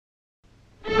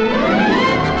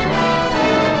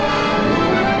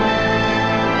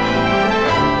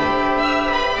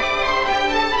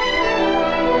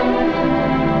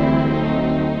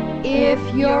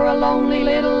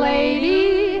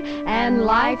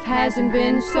life hasn't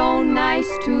been so nice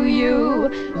to you.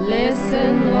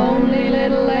 Listen, lonely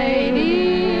little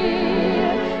lady,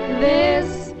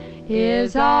 this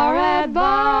is our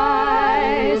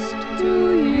advice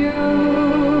to you.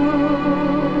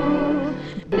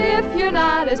 If you're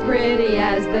not as pretty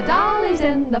as the dollies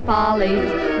and the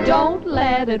follies, don't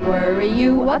let it worry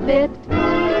you a bit.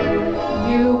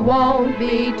 You won't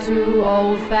be too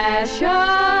old-fashioned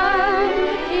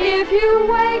if you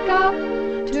wake up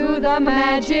to the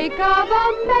magic of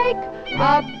a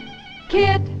make-up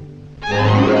kit.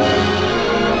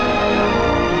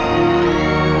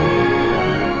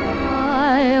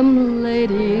 I am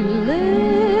Lady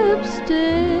Lipstick.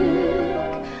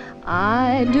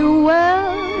 I do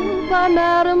well by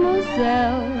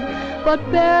Mademoiselle, but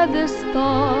bear this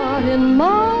thought in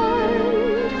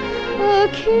mind: a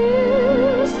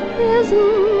kiss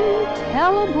isn't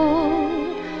tellable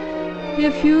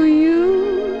if you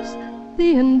use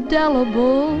the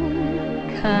indelible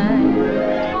kind.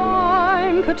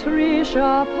 I'm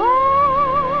Patricia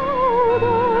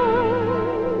Powder.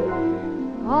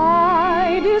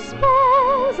 I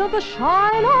dispose of the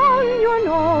shine on your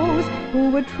nose. Who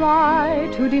would try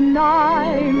to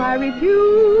deny my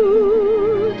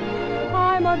repute?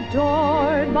 I'm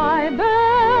adored by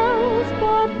belles,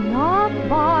 but not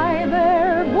by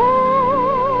their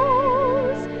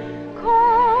beaux.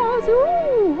 'Cause,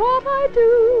 ooh, what I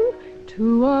do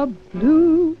to a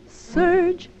blue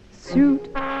serge suit.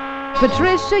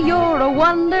 Patricia, you're a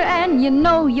wonder and you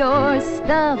know your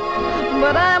stuff,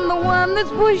 but I'm the one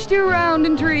that's pushed you around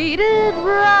and treated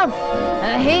rough.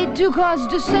 I hate to cause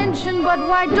dissension, but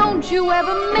why don't you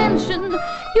ever mention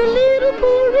your little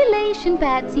poor relation,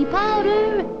 Patsy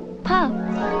Powder Puff?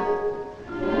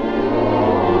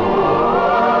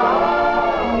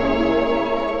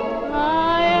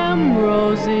 I am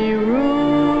Rosie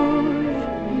Rouge.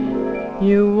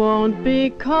 You won't be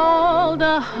called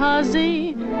a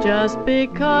hussy just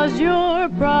because you're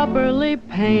properly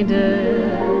painted.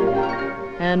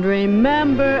 And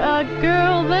remember, a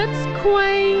girl that's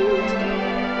quaint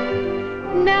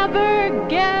never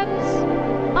gets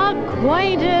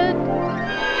acquainted.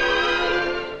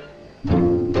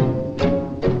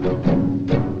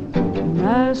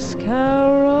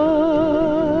 Mascara,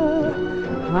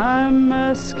 I'm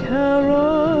mascara.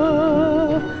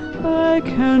 I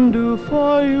can do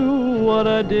for you what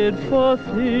I did for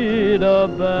Theda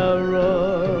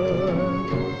Bara.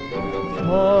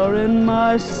 For in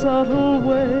my subtle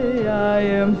way I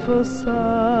emphasize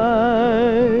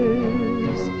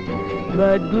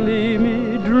that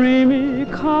gleamy, dreamy,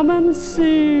 come and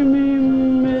see me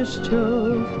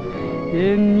mischief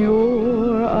in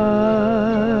your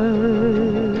eyes.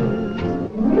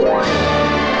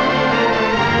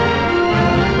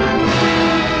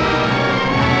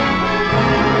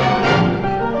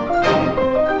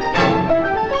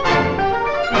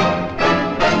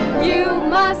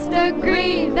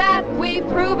 Agree that we've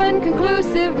proven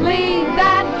conclusively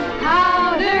that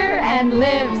powder and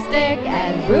lipstick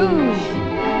and rouge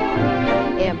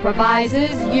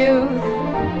improvises youth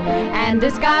and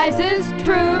disguises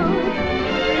truth.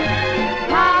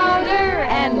 Powder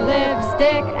and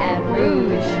lipstick and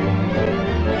rouge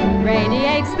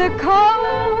radiates the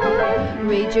cold,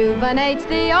 rejuvenates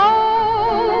the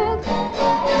old.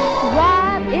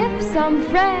 What if some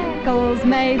freckles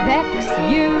may vex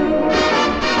you?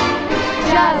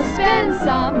 Just spend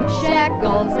some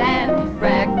shekels and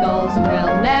freckles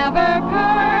will never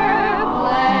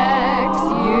perplex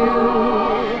you.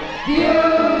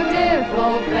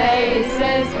 Beautiful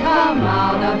faces come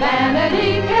out of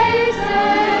vanity cases.